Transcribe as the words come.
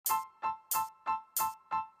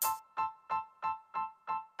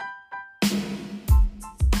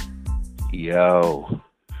Yo,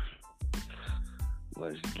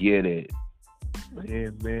 let's get it. Yeah,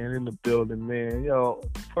 man, in the building, man. Yo,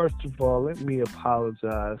 first of all, let me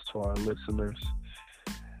apologize to our listeners.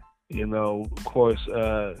 Of course,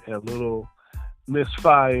 had a little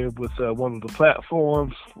misfire with one of the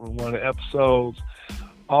platforms on one of the episodes.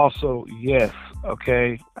 Also, yes,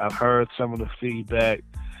 okay, I've heard some of the feedback.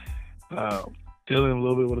 Uh, Dealing a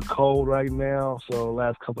little bit with a cold right now, so the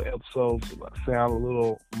last couple of episodes I sound a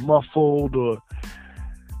little muffled or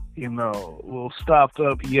a little stopped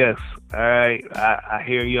up. Yes, all right, I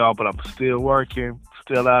hear y'all, but I'm still working,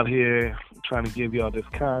 still out here trying to give y'all this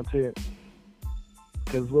content.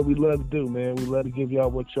 Because what we love to do, man, we love to give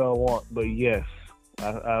y'all what y'all want. But yes,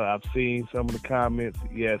 I've seen some of the comments.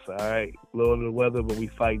 Yes, all right, a little of the weather, but we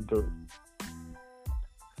fighting through.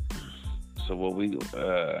 So what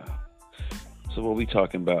we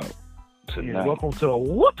talking about tonight? Yeah, welcome to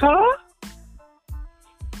Water.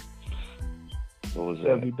 What was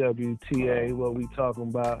that? WWTA. What we talking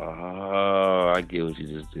about? Oh, I get what you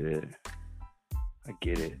just did. I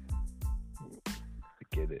get it.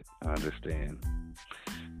 I understand.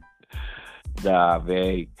 Nah,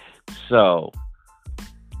 man. So,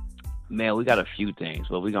 man, we got a few things,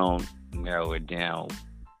 but we're going to narrow it down.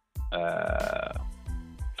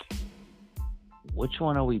 Which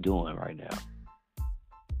one are we doing right now?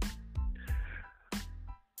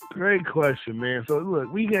 Great question, man. So,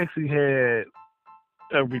 look, we actually had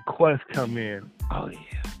a request come in. Oh, yeah.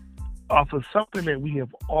 Off of something that we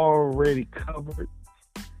have already covered,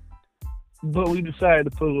 but we decided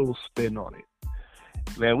to put a little spin on it.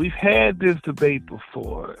 Now, we've had this debate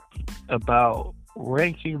before about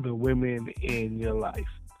ranking the women in your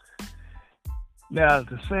life. Now, at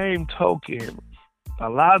the same token, a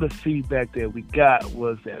lot of the feedback that we got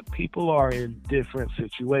was that people are in different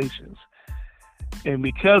situations. And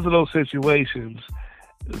because of those situations,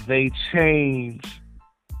 they change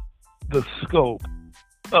the scope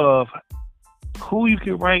of who you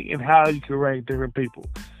can rank and how you can rank different people.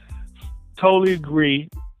 Totally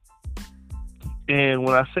agree. And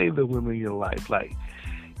when I say the women in your life, like,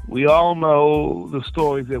 we all know the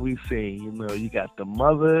stories that we've seen. You got the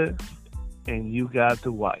mother and you got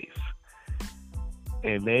the wife.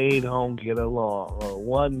 And they don't get along, or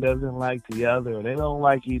one doesn't like the other, or they don't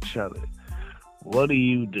like each other. What do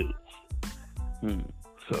you do?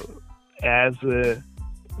 So, as a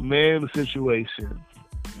man in the situation,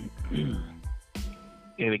 and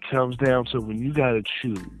it comes down to when you got to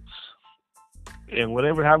choose, and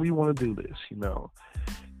however you want to do this,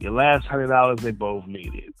 your last $100 they both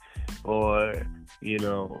needed, or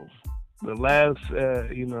the last,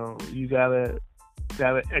 you got an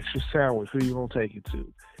extra sandwich. Who you gonna take it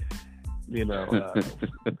to?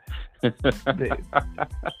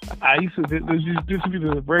 I used to. There used to be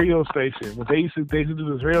the radio station, but they used to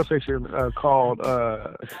do this radio station called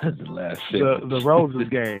the Roses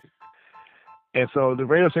Game, and so the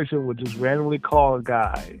radio station would just randomly call a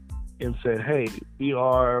guy and say, "Hey, we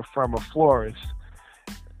are from a florist,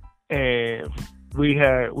 and we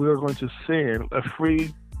are going to send a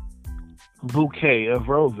free bouquet of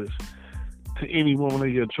roses to any woman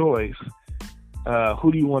of your choice.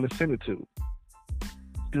 Who do you want to send it to?"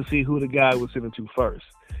 To see who the guy would send it to first.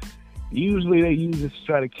 Usually they use this to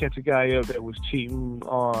try to catch a guy up that was cheating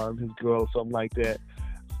on his girl or something like that.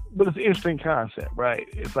 But it's an interesting concept, right?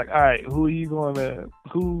 It's like, all right, whose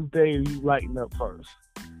day are you lighting up first?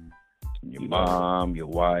 Your mom, your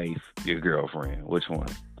wife, your girlfriend. Which one?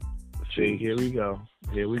 See, here we go.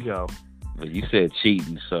 But you said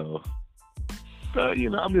cheating, so...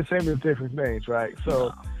 I'm just saying there's different things, right?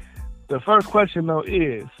 So, the first question, though,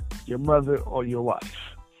 is your mother or your wife?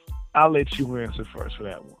 I'll let you answer first for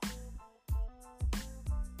that one.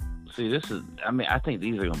 See, I think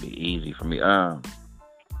these are going to be easy for me.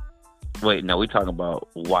 Wait, no, we're talking about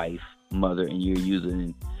wife, mother, and you're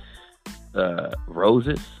using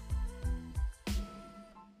roses?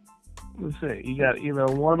 Let's see. You got,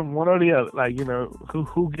 one or the other. Like,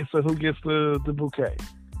 who gets the bouquet?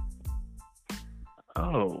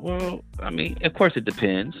 Oh, well, of course it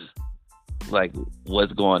depends. Like,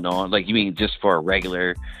 what's going on? Like, you mean just for a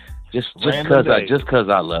regular, just because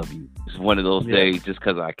I love you. It's one of those days just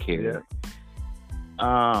because I care.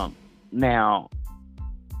 Yeah. Now,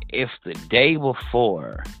 if the day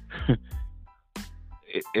before,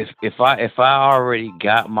 if I already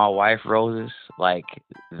got my wife roses, like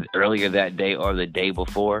earlier that day or the day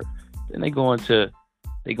before, then they go into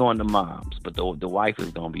mom's, but the wife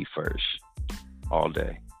is gonna be first all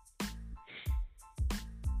day.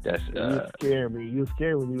 That's you scare me. You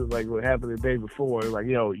scare me. You was like what happened the day before. Like,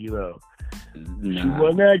 yo, nah, she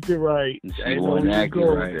wasn't acting right. She wasn't acting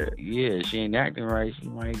right. Yeah, she ain't acting right. She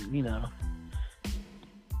might,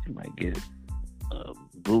 Might get a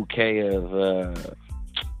bouquet of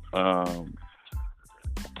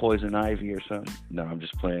poison ivy or something. No, I'm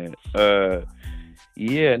just playing.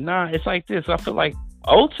 Yeah, nah, it's like this. I feel like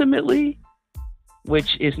ultimately,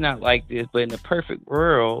 which is not like this, but in the perfect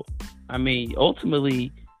world, I mean,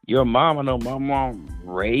 ultimately, your mom. I know my mom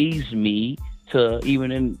raised me to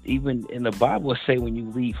even in the Bible say when you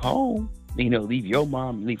leave home, leave your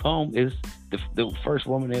mom, leave home is the first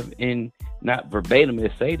woman in not verbatim to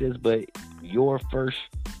say this, but your first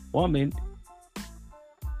woman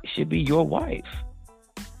should be your wife.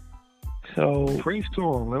 So preach to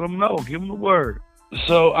them, let them know, give them the word.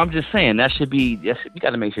 So I'm just saying you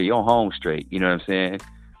got to make sure you're home straight. You know what I'm saying?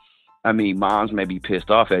 I mean, moms may be pissed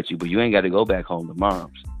off at you, but you ain't got to go back home to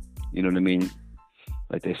moms. You know what I mean?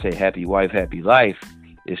 Like they say, happy wife, happy life.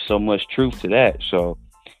 There's so much truth to that. So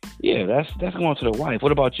yeah, that's going to the wife.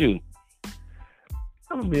 What about you?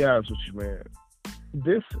 I'm gonna be honest with you, man.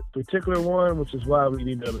 This particular one, which is why we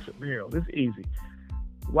need another scenario, this is easy.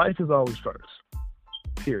 Wife is always first.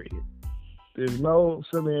 Period. There's no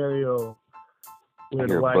scenario where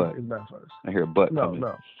the wife is not first. I hear a butt.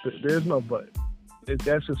 No. There's no but.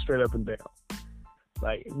 That's just straight up and down.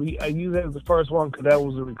 Like I use that as the first one because that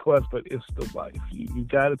was a request, but it's the wife. You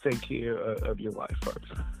got to take care of your wife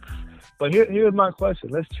first. But here's my question.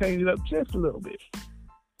 Let's change it up just a little bit.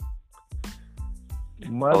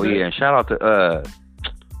 Oh yeah, and shout out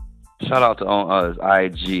to on his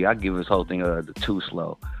IG. I give his whole thing the too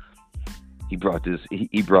slow. He brought this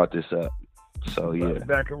up. So yeah,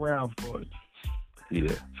 back around for it.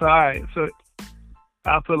 Yeah. So all right. So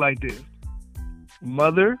I feel like this: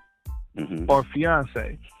 mother or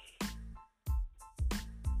fiance.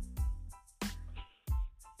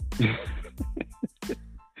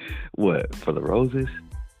 What for the roses?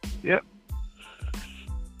 Yep.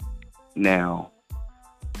 Now,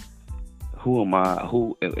 who am I?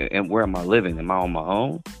 Who and where am I living? Am I on my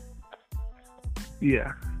own?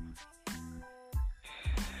 Yeah.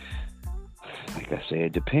 Like I said,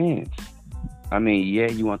 it depends. I mean, yeah,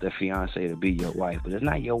 you want the fiance to be your wife, but it's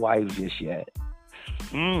not your wife just yet.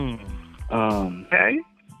 Okay.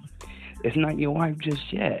 It's not your wife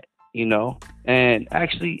just yet, And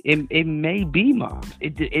actually, it may be moms.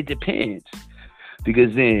 It depends,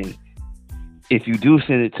 because then if you do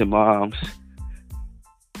send it to moms,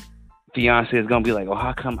 fiance is gonna be like, "Oh,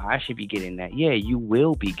 how come I should be getting that?" Yeah, you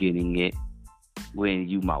will be getting it when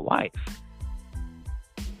you my wife.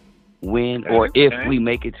 When or if we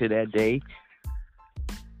make it to that day,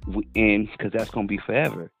 because that's gonna be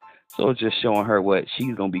forever. So it's just showing her what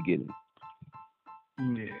she's gonna be getting.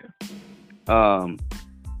 Yeah.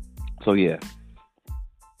 So yeah.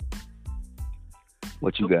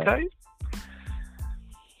 What you got?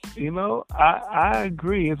 I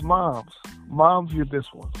agree. It's moms. Moms get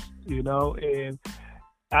this one. And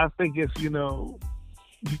I think it's you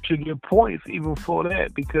should get points even for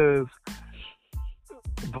that, because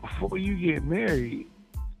before you get married,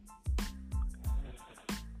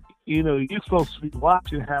 you're supposed to be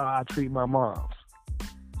watching how I treat my moms.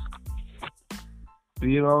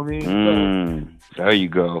 You know what I mean? There you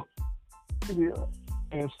go. Yeah.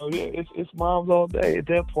 And so it's moms all day at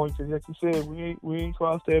that point. Cause like you said, we ain't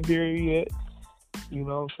crossed that barrier yet. You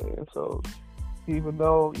know what I'm saying? So even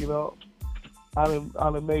though I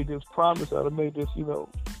done made this promise, I done made this we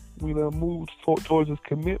done moved towards this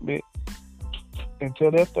commitment.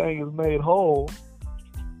 Until that thing is made whole,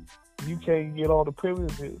 you can't get all the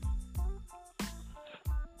privileges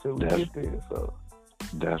till we get there. So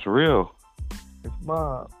that's real. It's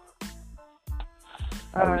mom.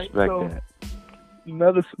 I respect that.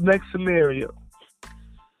 Next scenario.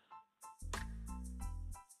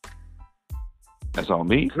 That's on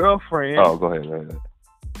me? Girlfriend. Oh, go ahead.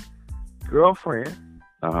 Girlfriend.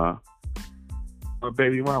 Or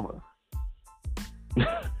baby mama.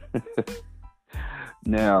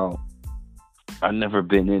 Now, I've never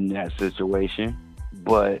been in that situation,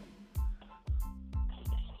 but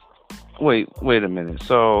wait a minute.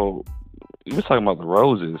 So you were talking about the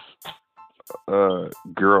roses,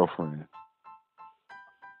 girlfriend.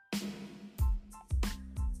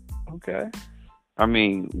 Okay. I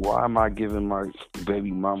mean, why am I giving my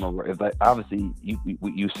baby mama? Obviously,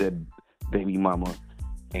 you said baby mama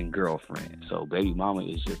and girlfriend. So baby mama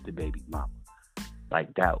is just the baby mama.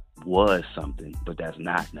 Like that was something, but that's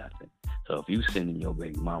not nothing. So if you sending your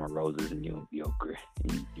baby mama roses and your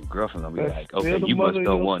girlfriend gonna be like, okay, you must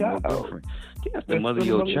go want no girlfriend. Yeah, that's the mother of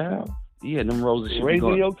your child. Yeah, them roses should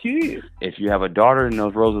raising your kids. If you have a daughter, then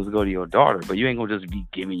those roses go to your daughter. But you ain't gonna just be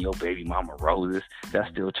giving your baby mama roses. That's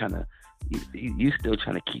still trying to, you still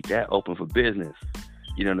trying to keep that open for business.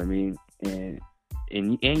 You know what I mean? And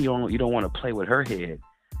you don't want to play with her head.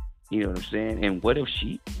 You know what I'm saying? And what if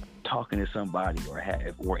she talking to somebody or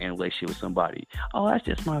in a relationship with somebody? Oh, that's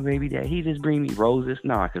just my baby dad. He just bring me roses.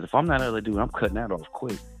 Nah, because if I'm that other dude, I'm cutting that off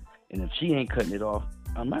quick. And if she ain't cutting it off,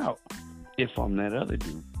 I'm out. If I'm that other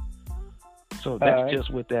dude. So that's just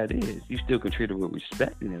what that is. You still can treat her with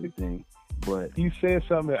respect and everything. But you said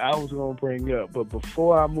something that I was going to bring up. But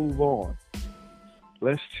before I move on,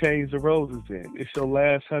 let's change the roses in. It's your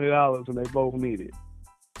last $100 and they both need it.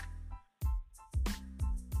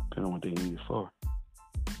 Depending on what they need it for.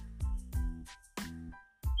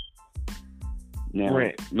 Now,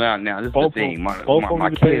 rent. Now this is the thing. My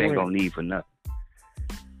kid ain't going to need for nothing.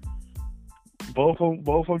 Both of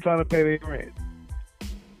them trying to pay their rent.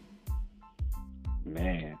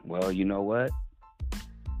 Man, well, you know what?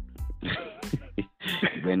 You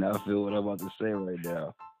may not feel what I'm about to say right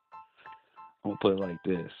now. I'm going to put it like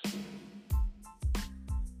this.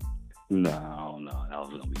 No, that was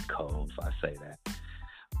going to be cold if I say that.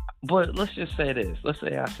 But let's just say this. Let's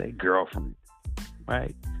say I say girlfriend,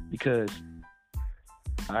 right? Because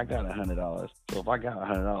I got $100. So if I got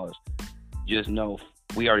 $100, just know,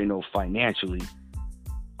 we already know financially,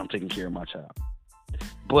 I'm taking care of my child.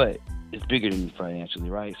 But it's bigger than me financially,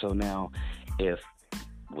 right? So now, if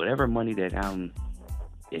whatever money that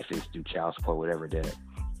if it's through child support, whatever that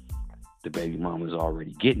the baby mom is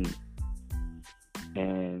already getting,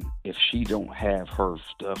 and if she don't have her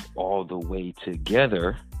stuff all the way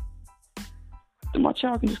together, then my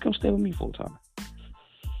child can just come stay with me full time.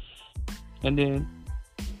 And then,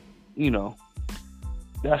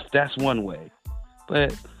 that's one way.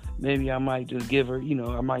 But maybe I might just give her,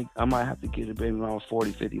 I might have to give the baby mom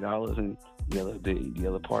 $40, $50 and the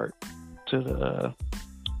other part to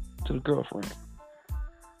the girlfriend.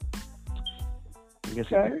 I guess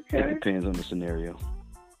it depends on the scenario.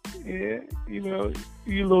 Yeah, you're a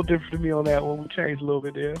little different than me on that one. We changed a little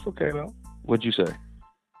bit there. It's okay though. What'd you say?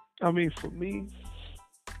 I mean, for me,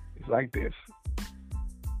 it's like this.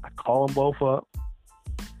 I call them both up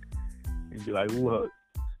and be like, look,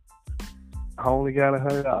 I only got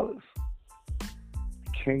 $100.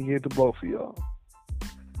 Can't get to both of y'all.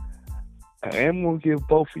 I am going to give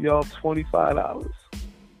both of y'all $25.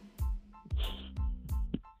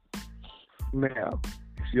 Now,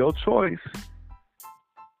 it's your choice.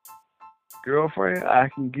 Girlfriend, I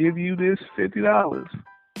can give you this $50.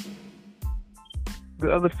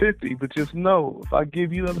 The other $50, but just know, if I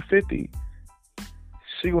give you the other $50,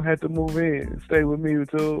 she going to have to move in and stay with me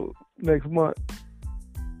until next month.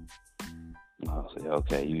 I'll say,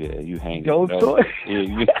 okay, you hang. Your choice.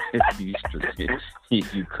 Yeah,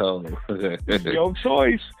 you cold. Your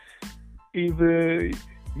choice. Either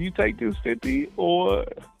you take this 50 or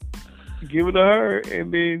give it to her,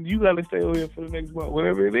 and then you got to stay over here for the next month,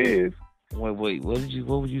 whatever it is. Wait,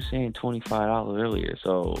 what were you saying? $25 earlier.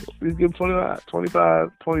 So please give 25.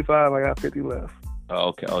 I got 50 left. Oh,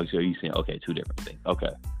 okay. Oh, so you saying two different things.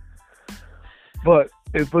 Okay. But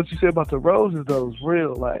what you said about the roses though is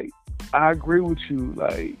real. Like, I agree with you.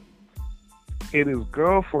 Like, it is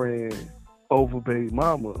girlfriend over baby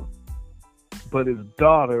mama, but it's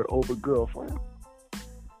daughter over girlfriend.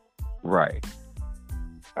 Right.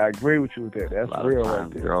 I agree with you with that. That's real right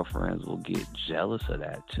there. Girlfriends will get jealous of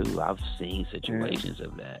that too. I've seen situations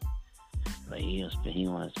of that. Like, he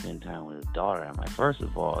want to spend time with his daughter. I'm like, first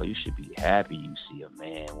of all, you should be happy you see a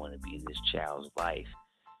man want to be in this child's life.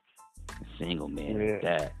 A single man like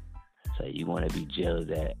that. So you want to be jealous of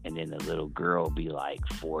that, and then the little girl be like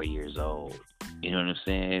 4 years old. You know what I'm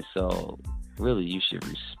saying? So really, you should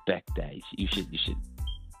respect that. You should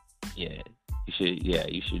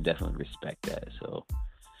definitely respect that. So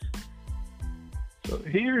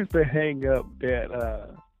here's the hang up that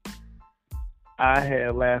I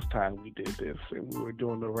had last time we did this, and we were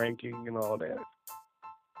doing the ranking and all that.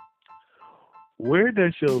 Where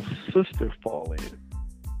does your sister fall in?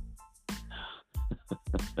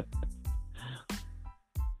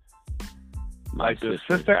 Does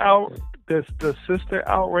the sister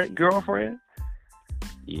outrank girlfriend?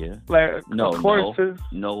 Yeah. Like, no, of course,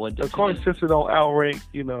 of course, sister don't outrank.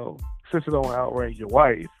 Sister don't outrank your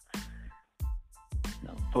wife.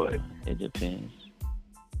 No, but it depends.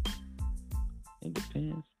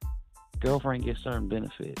 Girlfriend gets certain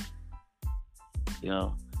benefits,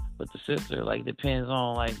 but the sister, depends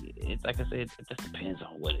on, like I said, it just depends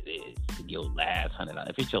on what it is. Your last $100.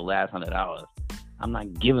 If it's your last $100, I'm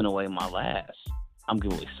not giving away my last. I'm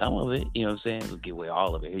giving away some of it. You know what I'm saying? We'll give away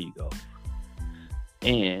all of it. Here you go.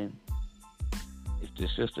 And if the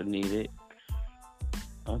sister need it,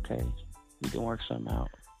 okay, we can work something out.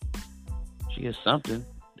 She gets something.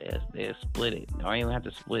 They'll split it. I don't even have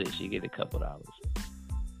to split it. She get a couple dollars.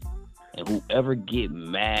 And whoever get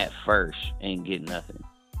mad first ain't get nothing.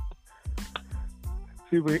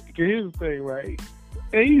 See, but here's the thing, right?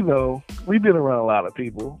 And you know, we've been around a lot of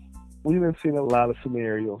people. We've been seeing a lot of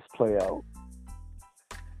scenarios play out.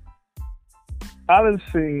 I've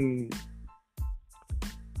seen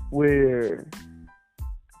where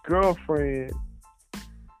girlfriend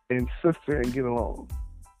and sister and get along.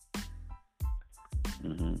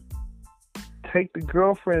 Mm-hmm. Take the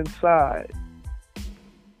girlfriend's side,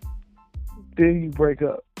 then you break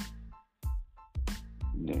up.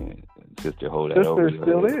 Yeah, sister hold that over. Sister's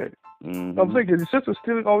still there. Mm-hmm. I'm thinking your sister's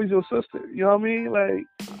still always your sister. You know what I mean? Like,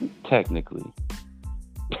 technically.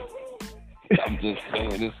 I'm just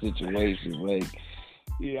saying this situation, like,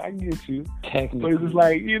 yeah, I get you. Technically, but it's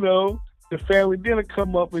like, you know, the family dinner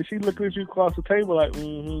come up and she looking at you across the table like,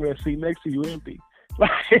 that seat next to you empty.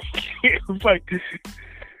 Like, it's like,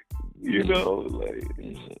 you know, like,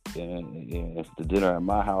 yeah, if the dinner at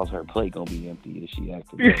my house, her plate gonna be empty if she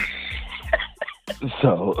acted.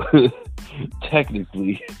 So,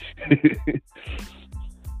 technically,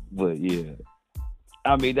 but yeah.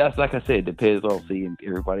 I mean, that's like I said, it depends on, seeing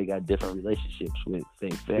everybody got different relationships with their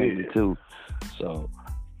family too. So,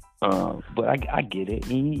 but I get it,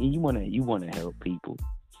 and you wanna help people.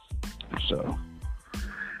 So,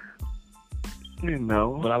 you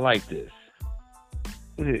know. But I like this.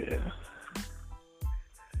 Yeah.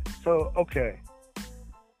 So, okay.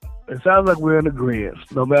 It sounds like we're in agreement.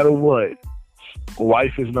 No matter what,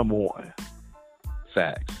 wife is number one.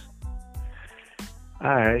 Facts.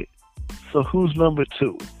 All right. So who's number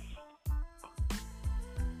two?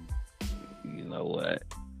 You know what?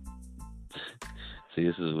 See,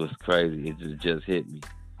 this is what's crazy. It just hit me.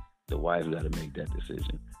 The wife got to make that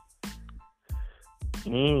decision.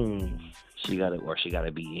 She got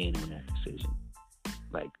to be in on that decision.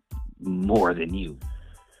 Like, more than you.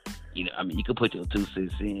 You know, I mean, you can put your 2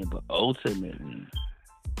 cents in, but ultimately,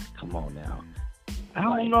 come on now. I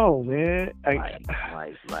don't know, man.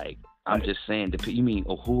 I'm just saying. You mean?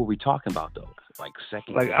 Who are we talking about though? Like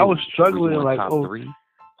second? Like I was struggling. Like top 3.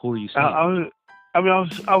 Who are you saying? I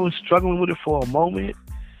was struggling with it for a moment,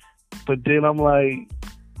 but then I'm like,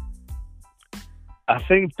 I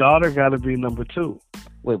think daughter got to be number 2.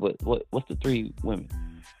 Wait, what's the 3 women?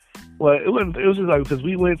 Well, it was just like, because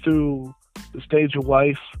we went through the stage of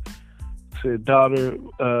wife, said daughter,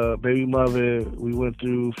 baby mother. We went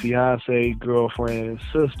through fiance, girlfriend,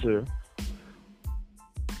 sister.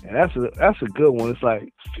 And that's a good one. It's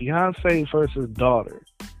like fiance versus daughter.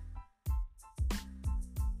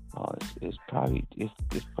 Oh, it's probably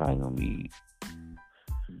gonna be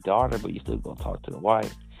daughter, but you still gonna talk to the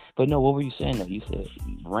wife. But no, what were you saying though? You said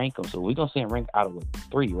rank them, so we're gonna say rank out of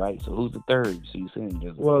 3, right? So who's the third? So you saying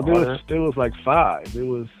there's there was like 5. It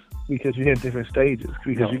was because you had different stages.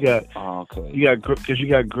 Because you got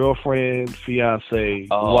girlfriend, fiance,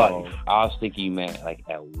 wife. I was thinking you meant like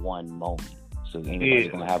at one moment. So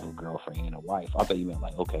anybody's gonna have a girlfriend and a wife. I thought you meant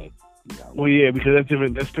like, okay. Well, yeah, because that's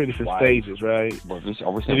different. That's 3 different stages, right? But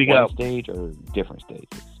are we saying one stage or different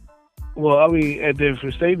stages? Well, I mean, at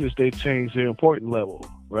different stages, they change their importance level,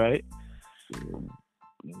 right? Yeah.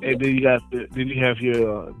 And then you have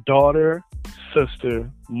your daughter, sister,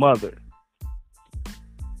 mother.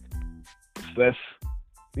 So that's,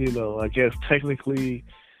 I guess technically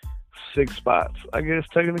 6 spots. I guess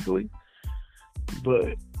technically,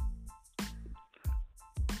 but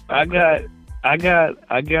I got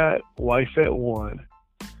wife at 1,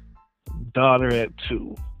 daughter at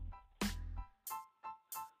 2.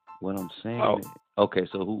 What I'm saying, okay,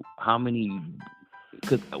 so how many?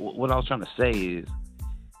 Because what I was trying to say is,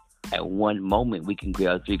 at one moment we can get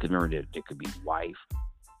out 3. Because remember, there could be wife,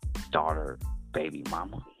 daughter, baby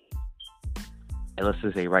mama. And let's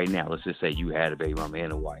just say right now, let's just say you had a baby mama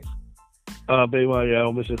and a wife. Baby mama, yeah,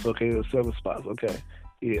 I it's okay. There's 7 spots, okay.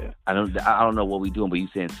 Yeah. I don't know what we're doing, but you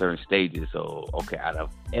saying certain stages. So, okay, out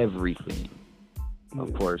of everything,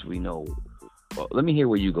 of course, we know. Well, let me hear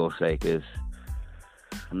what you go say, because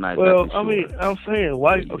I'm not. Well, sure. I mean, I'm saying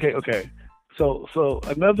why? Okay. So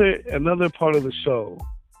another part of the show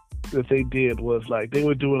that they did was like they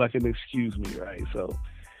were doing like an excuse me, right? So,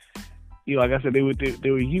 like I said, they would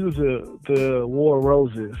use the War of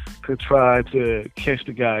Roses to try to catch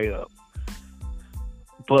the guy up,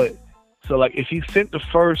 but. So, like, if he sent the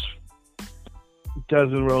first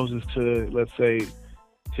dozen roses to, let's say,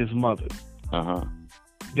 his mother,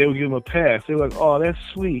 they would give him a pass. They were like, oh, that's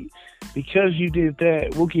sweet. Because you did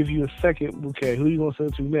that, we'll give you a second bouquet. Who are you going to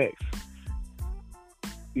send to next?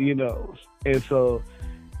 And so,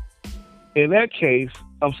 in that case,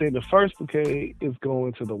 I'm saying the first bouquet is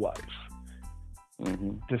going to the wife.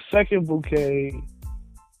 Mm-hmm. The second bouquet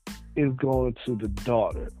is going to the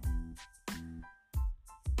daughter.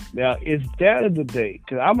 Now, is that a debate?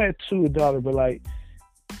 Because I'm at 2 with daughter, but like,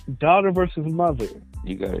 daughter versus mother.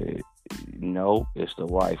 You got it. No, it's the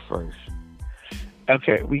wife first.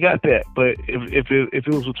 Okay, we got that. But if it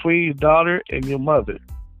was between your daughter and your mother.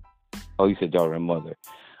 Oh, you said daughter and mother.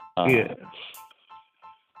 Yeah.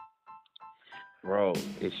 Bro,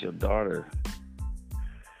 it's your daughter.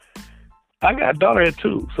 I got a daughter at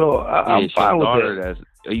 2, so I'm fine with that.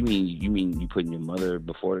 You mean you putting your mother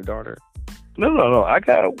before the daughter? No. I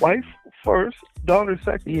got a wife first, daughter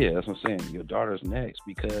second. Yeah, that's what I'm saying. Your daughter's next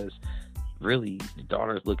because really the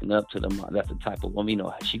daughter's looking up to the mom. That's the type of woman,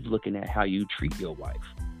 she's looking at how you treat your wife.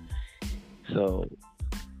 So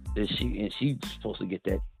she's supposed to get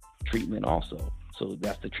that treatment also. So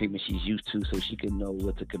that's the treatment she's used to, so she can know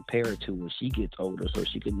what to compare it to when she gets older, so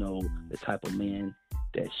she can know the type of man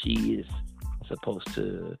that she is supposed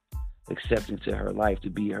to accept into her life to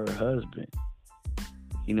be her husband.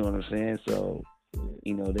 You know what I'm saying? So,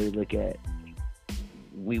 they look at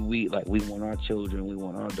we want our children, we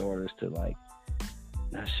want our daughters to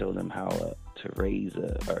not show them how to raise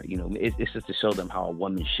it's just to show them how a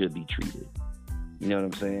woman should be treated. You know what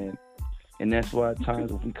I'm saying? And that's why at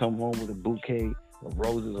times if we come home with a bouquet of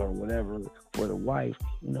roses or whatever for the wife,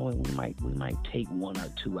 we might take 1 or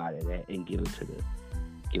 2 out of that and give it to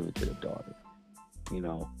the daughter.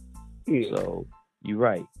 Yeah. So you're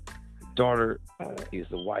right. Daughter is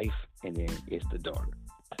the wife, and then it's the daughter.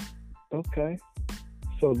 Okay.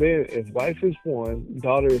 So then, if wife is 1,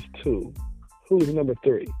 daughter is 2, who's number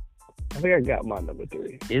 3? I think I got my number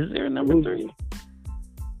 3. Is there a number 3?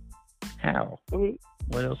 How?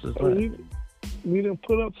 What else is left? We done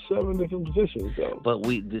put up 7 different positions, though. But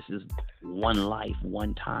this is one life,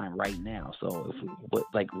 one time, right now. So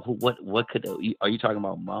what could? Are you talking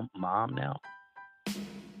about mom now?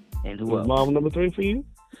 And who else? Mom number 3 for you?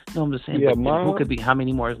 No, I'm just saying. Yeah, mom. Who could be? How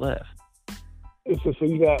many more is left? So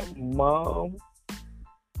you got mom.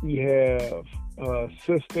 You have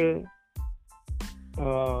sister,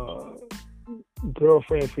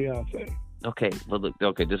 girlfriend, fiance. Okay, but look.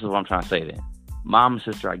 Okay, this is what I'm trying to say. Then, mom and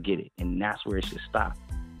sister, I get it, and that's where it should stop.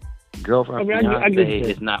 Girlfriend, fiance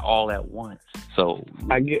is not all at once. So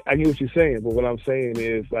I get what you're saying, but what I'm saying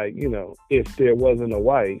is if there wasn't a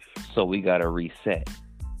wife, so we gotta reset.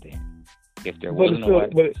 Then, if there wasn't a wife,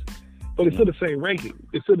 but it's still the same ranking.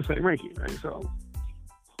 It's still the same ranking, right? So.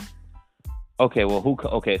 Okay, well,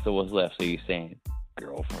 okay, so what's left? So you're saying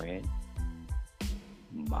girlfriend,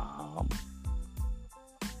 mom,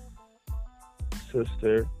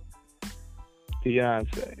 sister,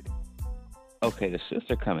 fiance. Okay, the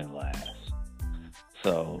sister coming last.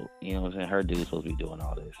 So, you know what I'm saying? Her dude's supposed to be doing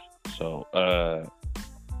all this. So,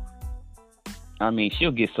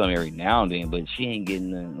 she'll get some every now and then, but she ain't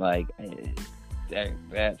getting them,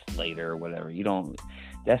 that's later or whatever.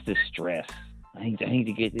 That's the stress. I need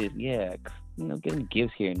to get this. Yeah, get them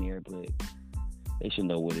gifts here and there, but they should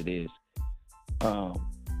know what it is.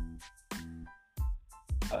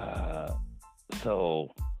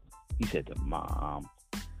 So you said the mom,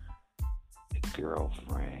 the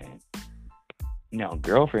girlfriend. Now,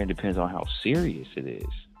 girlfriend depends on how serious it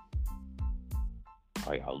is.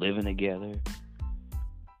 Are y'all living together?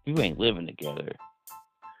 You ain't living together.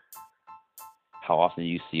 How often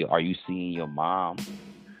are you seeing your mom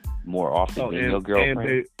more often than your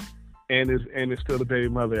girlfriend? And it's still the baby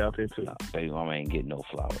mother out there too. No, baby mama ain't getting no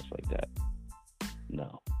flowers like that.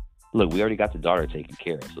 No. Look, we already got the daughter taken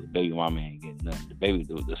care of, so the baby mama ain't getting nothing.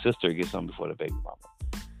 The sister gets something before the baby mama.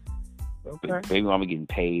 Okay. Baby mama getting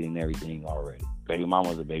paid and everything already. Baby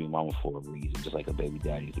mama's a baby mama for a reason, just like a baby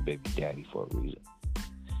daddy is a baby daddy for a reason.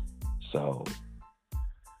 So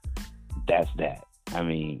that's that.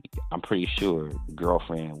 I'm pretty sure the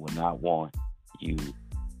girlfriend would not want you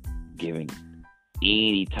giving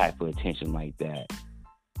any type of attention like that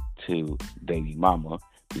to baby mama,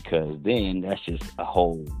 because then that's just a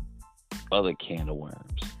whole other can of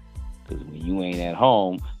worms. Because when you ain't at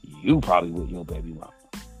home, you probably with your baby mama.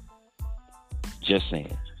 Just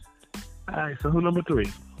saying. All right, so who number 3?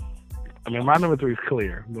 My number 3 is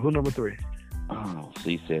clear, but who number 3? Oh, so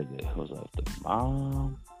you said that it was the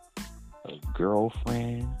mom, a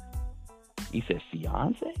girlfriend. You said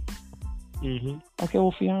fiance? Mm-hmm. Okay,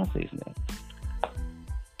 well, fiance's next.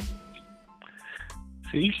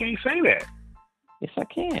 See, you can't say that. Yes, I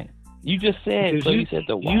can. You just said. So you said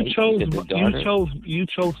the wife. You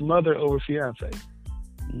chose mother over fiance.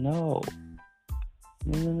 No.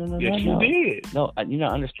 Yes, you did. No, you're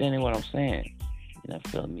not understanding what I'm saying. You're not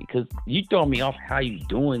feeling me, because you throw me off how you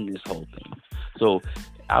doing this whole thing. So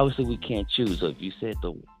obviously we can't choose. So if you said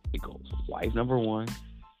it goes wife number 1,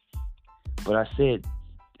 but I said,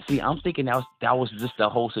 see, I'm thinking that was just the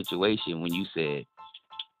whole situation when you said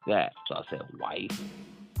that. So I said wife,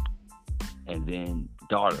 and then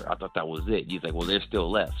daughter. I thought that was it. He's like, well, there's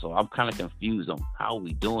still left. So I'm kind of confused on how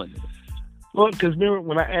we doing this. Well, because remember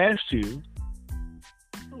when I asked you,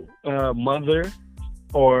 mother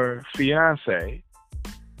or fiance,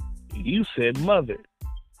 you said mother.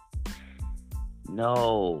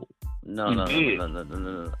 No.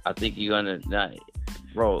 I think you're gonna,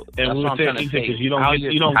 bro. And that's what I'm trying to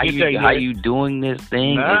say. How you doing this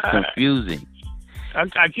thing is confusing.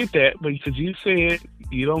 I get that, but because you said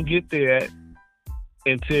you don't get that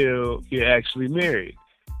until you're actually married.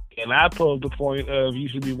 And I pulled the point of you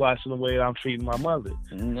should be watching the way I'm treating my mother.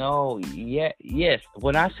 No, yes.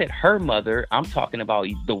 When I said her mother, I'm talking about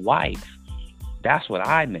the wife. That's what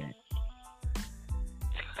I meant.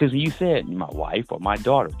 Because you said my wife or my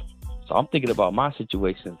daughter. So I'm thinking about my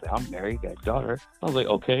situation. I'm married, got a daughter. I was like,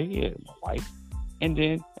 okay, yeah, my wife. And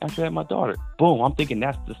then after that, my daughter. Boom, I'm thinking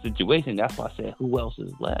that's the situation. That's why I said, who else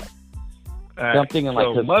is left? I'm thinking like,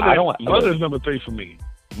 so mother's number 3 for me.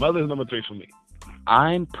 Mother's number 3 for me.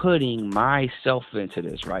 I'm putting myself into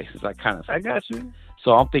this, right? Since I got you.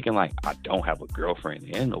 So I'm thinking like, I don't have a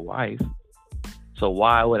girlfriend and a wife. So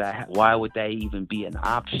why would that even be an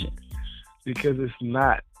option? Because it's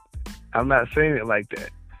not. I'm not saying it like that.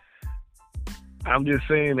 I'm just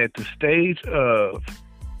saying at the stage of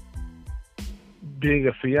being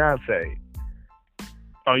a fiance,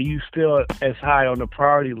 are you still as high on the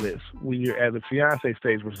priority list when you're at the fiance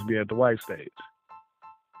stage versus being at the wife stage?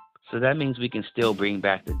 So that means we can still bring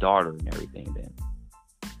back the daughter and everything then.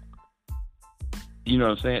 You know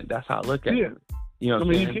what I'm saying? That's how I look at it. You know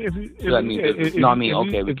what I'm saying?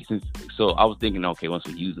 So I was thinking, okay, once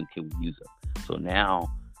we use them, can we use them? So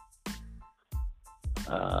now,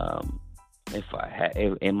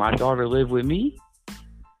 and my daughter live with me,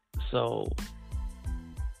 so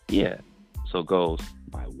yeah, so goes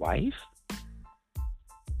my wife,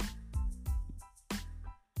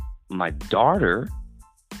 my daughter,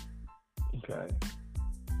 okay,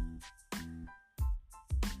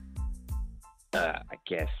 I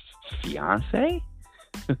guess fiance.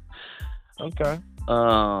 Okay.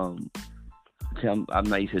 I'm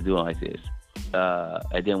not used to doing like this.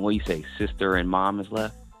 And then what you say, sister and mom is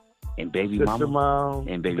left, and baby mama, sister, mom,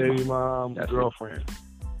 and baby mom, girlfriend.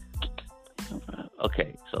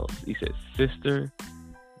 Okay, so you said sister,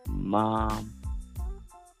 mom,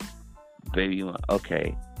 baby mom.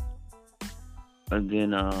 Okay, and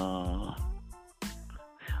then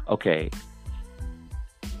okay,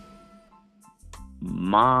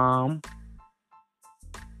 mom,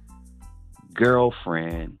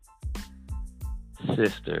 girlfriend,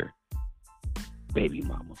 sister, baby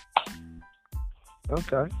mama.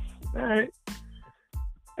 Okay. All right.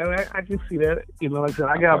 And I can see that. You know, like I said,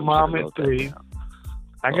 I got mom at 3.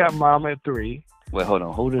 I got mom at 3. Wait, hold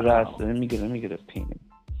on. Who did I say? Let me get a pen.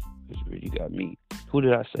 You got me. Who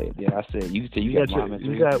did I say? Yeah, I said you got mom at 3.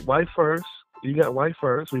 You got wife first. You got wife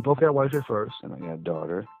first. We both got wife at first. And I got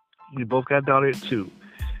daughter. We both got daughter at 2.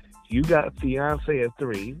 You got fiance at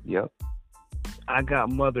 3. Yep. I got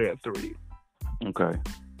mother at 3. Okay.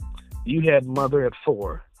 You had mother at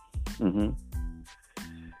 4. Mm-hmm.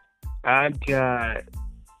 I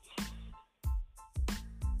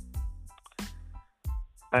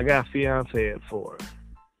got fiance at 4.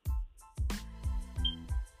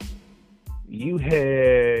 You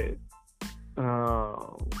had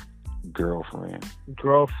girlfriend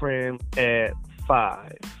at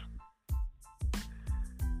 5.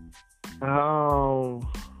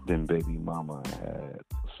 Then baby mama had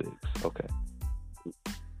 6. Okay.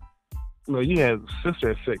 No, you had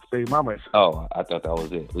sister at 6, baby mama at 6. Oh, I thought that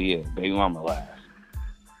was it. Well, yeah, baby mama last.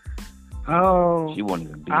 She won't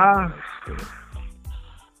even be. I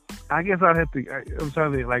guess I'd have to. I'm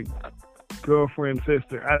trying to think, like girlfriend,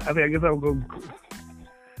 sister. I guess I would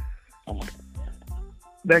go.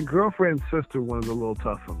 That girlfriend sister one is a little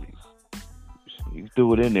tough for me. You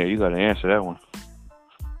threw it in there. You got to answer that one.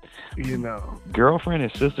 You know, girlfriend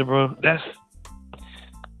and sister, bro. That's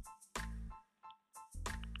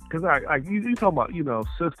because you talking about, you know,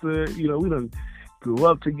 sister. You know, we done grew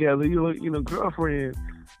up together. You know, girlfriend.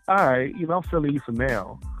 All right, you know, I'm feeling you for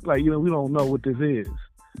now. Like, you know, we don't know what this is.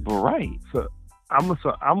 Right. So I'm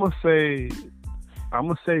gonna say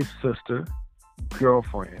sister,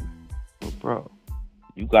 girlfriend. Well, bro,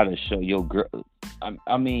 you gotta show your girl.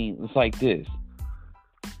 I mean, it's like this.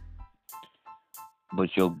 But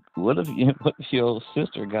what if your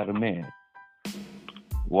sister got a man?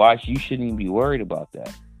 Why you shouldn't even be worried about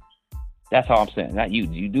that? That's all I'm saying. Not you.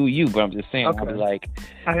 You do you, but I'm just saying. Okay. I'll be like,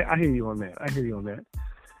 I hear you on that.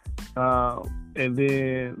 And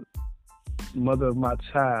then mother of my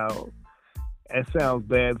child. It sounds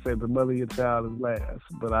bad to say the mother of your child is last,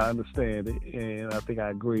 but I understand it, and I think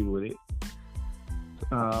I agree with it.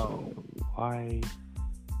 Wife.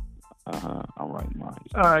 I'm writing mine.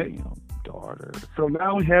 All right. Daughter. So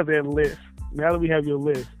now we have that list. Now that we have your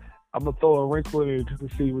list, I'm gonna throw a wrinkle in it just to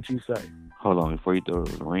see what you say. Hold on, before you throw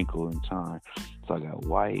a wrinkle in time. So I got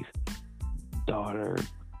wife, daughter,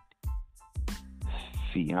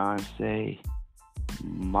 fiance,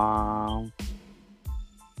 mom,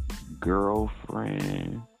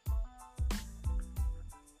 girlfriend,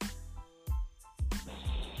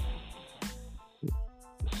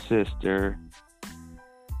 sister,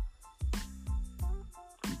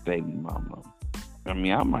 baby mama. I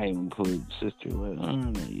mean, I might even put sister.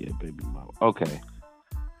 Yeah, baby mama. Okay.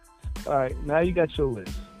 All right, now you got your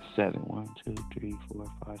list. 7, 1, 2, 3, 4,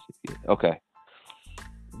 5, 6. Yeah. Okay.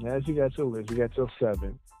 Now that you got your list, you got your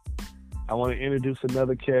 7. I want to introduce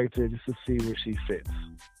another character just to see where she fits.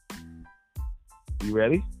 You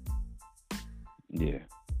ready? Yeah.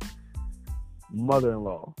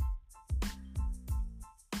 Mother-in-law.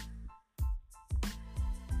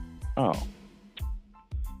 Oh.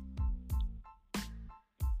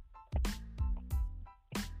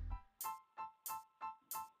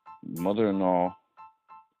 Mother-in-law,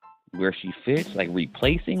 where she fits, like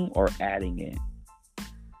replacing or adding in?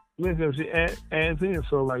 Listen, she adds in,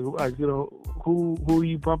 so like who are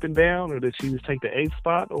you bumping down, or does she just take the 8th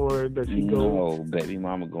spot, or does she go? No, baby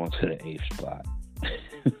mama going to the 8th spot.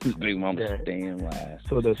 Baby mama staying last.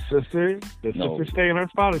 So the sister stay in her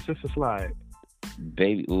spot, or sister slide?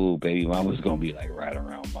 Baby mama's gonna be like right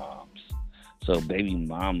around mom's. So baby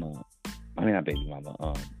mama, I mean not baby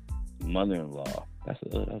mama, mother-in-law. That's a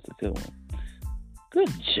good one.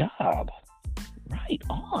 Good job. Right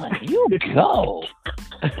on. You go.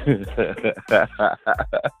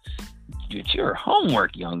 It's your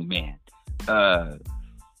homework, young man.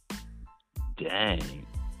 Dang.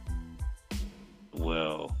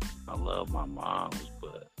 Well, I love my moms,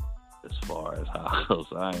 but as far as how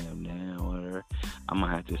close I am now with her, I'm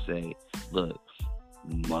gonna have to say, look,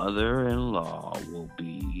 mother-in-law will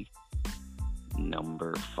be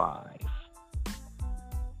number 5.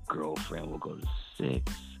 Girlfriend will go to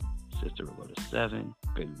 6. Sister will go to 7.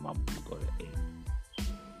 Baby mama will go to 8.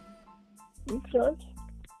 Okay.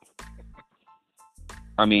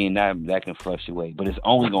 I mean that can fluctuate, but it's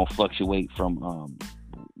only gonna fluctuate from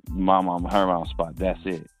my mom, her mom's spot. That's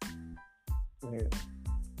it. Yeah.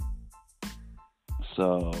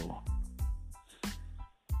 So,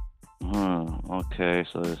 okay.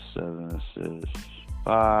 So it's 7, 6,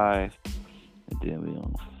 5, and then we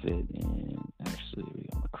gonna fit in. Actually, we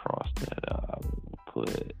gonna cross that out. We're gonna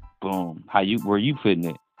put boom. Where you fitting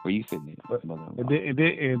it? Where you fitting it? And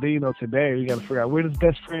then today we gotta figure out where does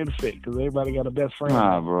best friend fit, because everybody got a best friend.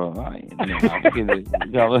 Nah, bro.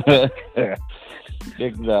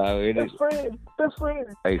 Best friend.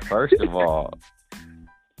 Hey, first of all,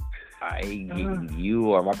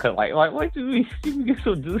 you are my cousin. Like, what do we get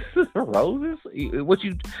some roses? What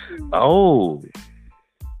you? Oh,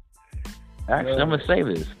 actually, I'm gonna say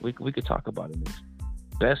this. We could talk about it.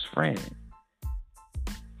 Best friend.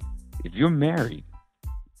 If you're married,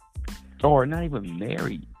 or not even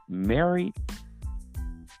married,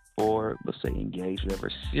 or let's say engaged, whatever,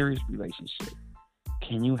 serious relationship,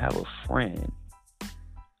 can you have a friend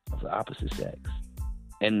of the opposite sex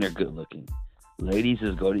and they're good looking? Ladies,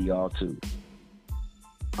 just go to y'all too.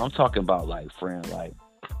 I'm talking about like friend, like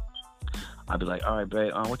I'd be like, all right,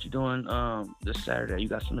 babe, what you doing this Saturday? You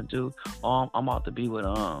got something to do? I'm about to be with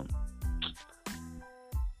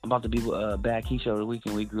Bad Keisha the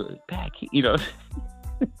weekend. We grew Bad Keisha, you know.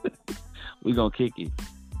 We gonna kick it.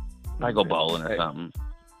 I go bowling or something.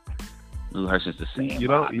 Knew her since the same. You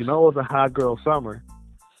know, it's a hot girl summer.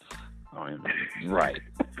 Right,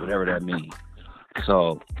 whatever that means.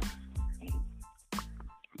 So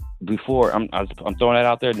before I'm throwing that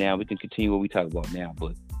out there now. We can continue what we talk about now,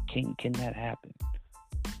 but can that happen?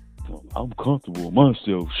 I'm comfortable with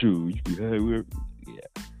myself. Shoot, yeah.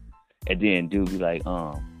 And then dude be like,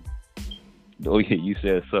 oh yeah, you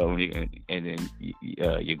said something, and then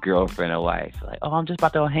your girlfriend or wife like, oh, I'm just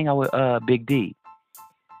about to hang out with Big D.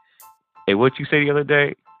 Hey, what you say the other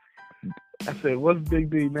day? I said, what's Big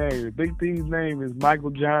D name? Big D's name is Michael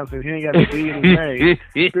Johnson. He ain't got a D in his name.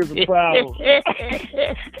 There's a problem.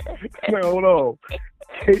 Wait, hold on.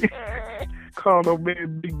 Call no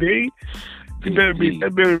man Big D. That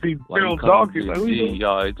better be Bill Dawkins. Like,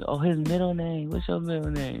 oh, his middle name. What's your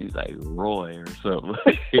middle name? He's like Roy or something.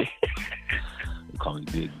 Call me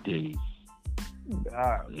Big D.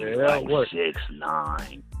 Nah, man, like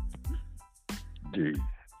 6'9". D.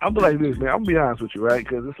 I'm like this, man. I'm gonna be honest with you, right?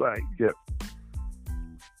 Because it's like, yeah,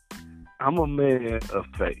 I'm a man of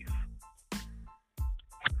faith.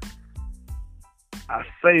 I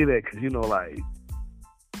say that because, like,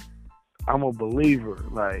 I'm a believer.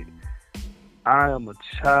 Like, I am a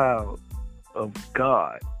child of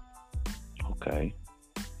God. Okay.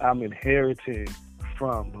 I'm inheriting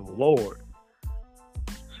from the Lord.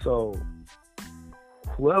 So,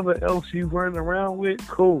 whoever else you running around with,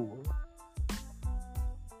 cool.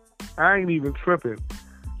 I ain't even tripping.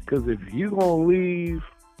 Because if you gonna leave,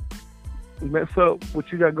 mess up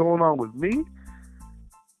what you got going on with me,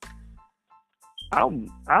 I'm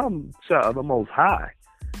child of the Most High.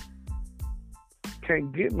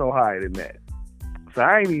 Can't get no higher than that. So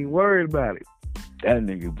I ain't even worried about it. That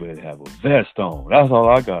nigga better have a vest on. That's all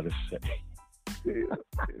I gotta say.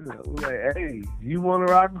 Like, hey, you want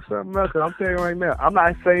to rock with something else? I'm telling you right now, I'm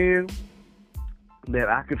not saying that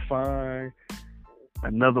I could find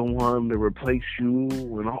another one to replace you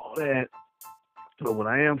and all that. But what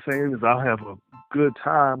I am saying is I'll have a good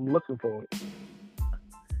time looking for it.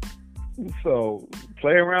 So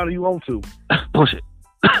play around if you want to. Push it.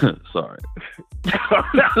 Sorry.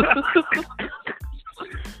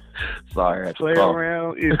 Sorry. Play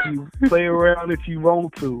around if you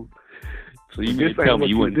want to. So you mean to tell me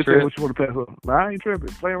you wouldn't trip? What you want to pass on? No, I ain't tripping.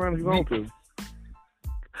 Play around if you want to.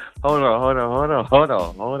 Hold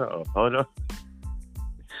on.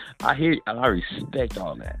 I hear you, and I respect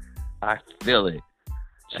all that. I feel it.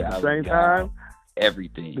 At the same time,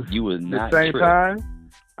 everything. You was not At the same trip. time,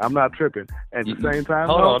 I'm not tripping. At the same time,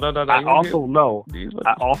 hold on, no.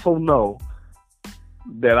 I also know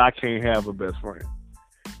that I can't have a best friend.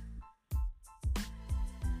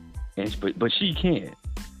 But she can.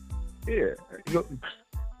 Yeah,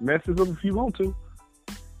 mess with them if you want to.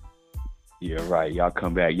 Yeah, right. Y'all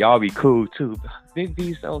come back. Y'all be cool too. Big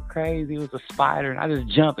D's so crazy. He was a spider, and I just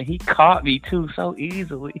jumped, and he caught me too so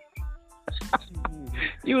easily.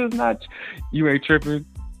 You ain't tripping.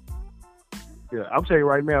 Yeah, I'm telling you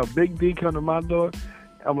right now, Big D come to my door.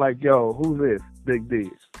 I'm like, yo, who's this? Big D.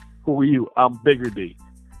 Who are you? I'm Bigger D.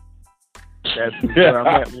 That's where I'm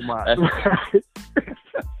at with my.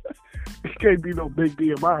 There can't be no Big D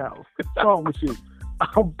in my house. What's wrong with you?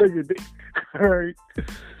 I'm Bigger D. All right.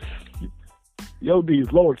 Yo D is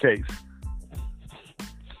lowercase.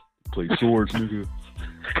 Play swords, nigga.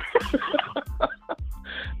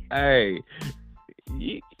 Hey,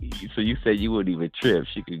 so you said you wouldn't even trip.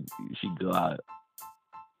 She go out.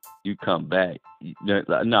 You come back.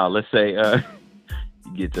 No, let's say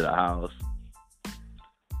you get to the house.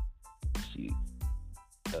 She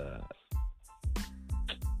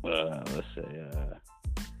let's say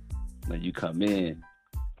when you come in,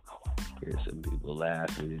 hear some people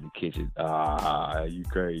laughing in the kitchen. You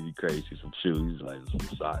crazy. Some shoes, like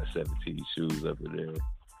some size 17 shoes up in there.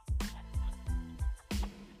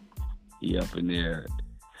 He up in there.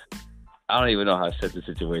 I don't even know how to set the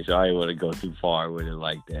situation. I don't want to go too far with it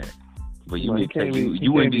like that. But you wouldn't be jealous.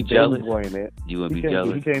 You wouldn't be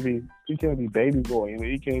jealous. He can't be baby boy.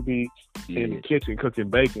 He can't be in the kitchen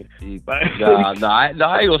cooking bacon. I ain't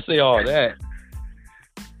gonna say all that.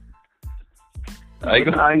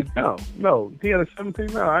 No. He had a 17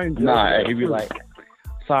 now. I ain't. Nah, he'd be like,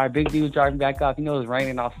 sorry, Big D was driving back up. You know it was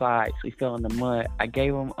raining outside, so he fell in the mud. I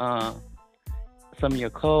gave him some of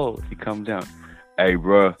your clothes. He come down. Hey,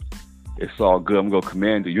 bro, it's all good. I'm gonna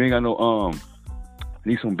command you. You ain't got no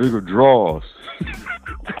need some bigger drawers.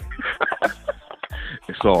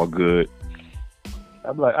 It's all good.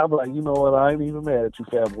 I'm like, you know what? I ain't even mad at you,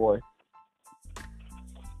 fat boy.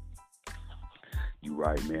 You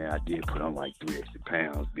right, man. I did put on like 3 extra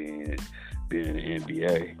pounds being in the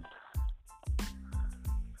NBA.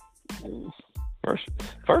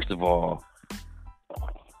 First of all,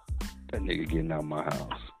 that nigga getting out of my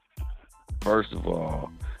house. First of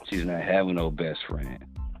all, she's not having no best friend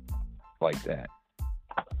like that.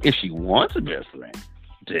 If she wants a best friend,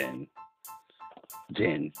 then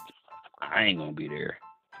I ain't gonna be there.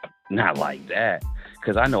 Not like that,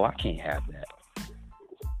 because I know I can't have that.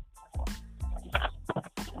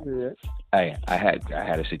 Yeah. I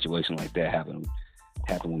had a situation like that happen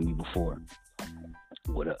with me before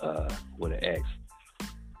with an ex,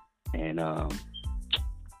 and I'm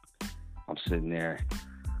sitting there.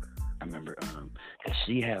 I remember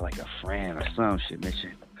she had like a friend or some shit. And she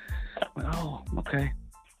went, oh, okay.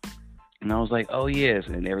 And I was like, oh yes.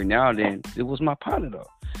 And every now and then it was my partner though.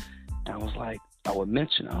 And I was like, I would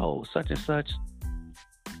mention, oh, such and such.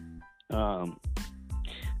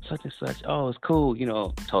 Such and such. Oh, it's cool. You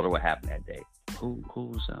know, told her what happened that day.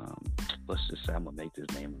 Who's let's just say, I'm gonna make this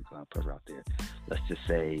name and put her out there. Let's just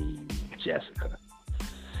say Jessica.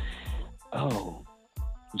 Oh,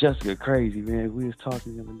 Jessica, crazy, man. We was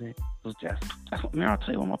talking the other day. It was Jessica. Man, I'll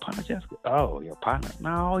tell you what, my partner Jessica. Oh, your partner? No,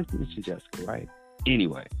 I always mention Jessica, right?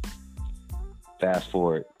 Anyway, fast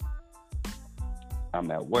forward. I'm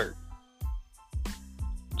at work.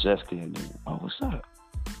 Jessica in there. Oh, what's up?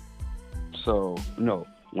 So, no,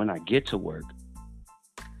 when I get to work,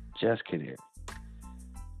 Jessica there.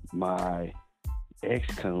 My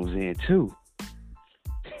ex comes in too.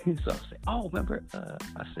 So I say, oh, remember?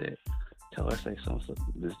 I said, tell her I say something.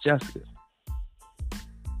 Miss Jessica.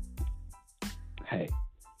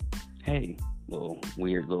 Hey, little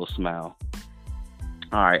weird little smile.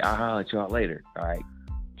 All right, I'll holler at y'all later. All right.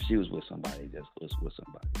 She was with somebody. Just was with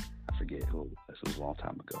somebody. I forget who. This was a long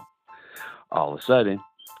time ago. All of a sudden,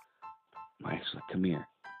 my ex was like, come here.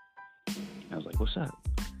 I was like, what's up?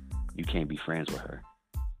 You can't be friends with her.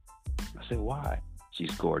 I said, why?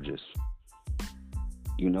 She's gorgeous.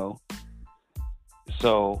 You know?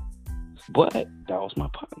 So, but that was my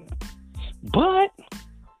partner. But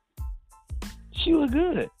she was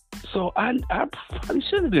good. So I probably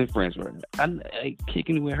should have been friends with her. I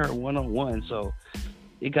kicking with her one-on-one, so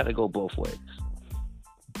it got to go both ways.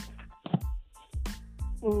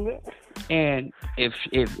 And if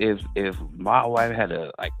my wife had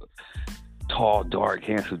a tall, dark,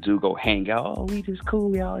 handsome dude go hang out, oh, we just cool,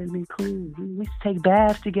 we always been cool. We used to take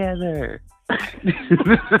baths together.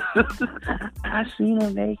 I seen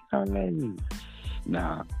him naked already.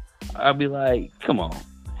 Nah, I'd be like, come on.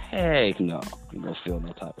 Heck no. You don't feel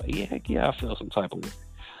no type of way. Heck yeah, I feel some type of way.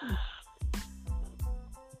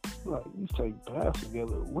 Like, you take baths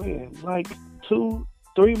together when? Like 2-3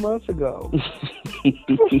 months ago.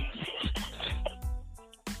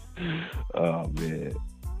 Oh, man.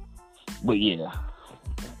 But yeah.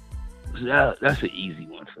 That's an easy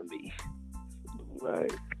one for me.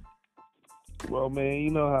 Right. Well, man,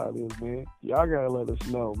 you know how it is, man. Y'all gotta let us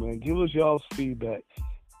know, man. Give us y'all's feedback.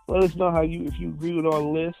 Let us know if you agree with our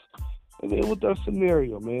list. And then with our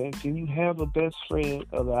scenario, man, can you have a best friend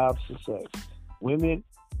of the opposite sex? Women,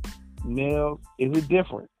 male, is it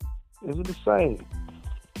different? Is it the same?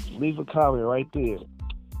 Leave a comment right there.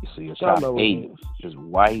 You see, your top 8 is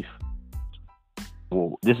wife.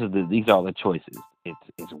 Well, these are all the choices.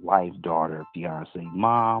 It's wife, daughter, fiance,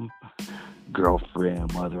 mom,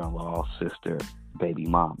 girlfriend, mother-in-law, sister, baby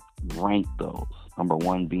mom. Rank those. Number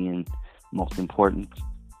 1 being most important,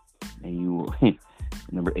 and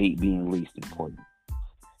number 8 being least important.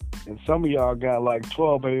 And some of y'all got like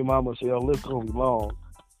 12 baby mamas, so your list gonna be long.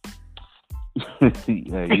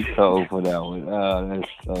 Yeah, you cold for that one. That's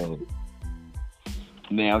so.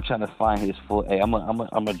 Man, I'm trying to find his full. Hey, I'm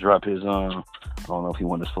gonna drop his. I don't know if he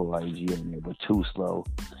wants his full IG in there, but Too Slow,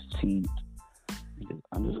 T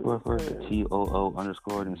underscore first, TOO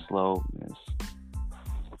underscore then slow. Yes,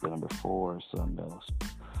 the number 4 or something else.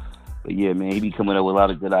 But yeah, man, he be coming up with a lot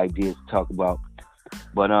of good ideas to talk about.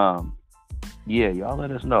 But yeah, y'all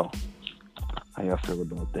let us know how y'all feel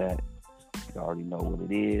about that. You already know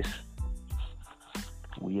what it is.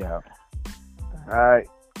 We out. All right.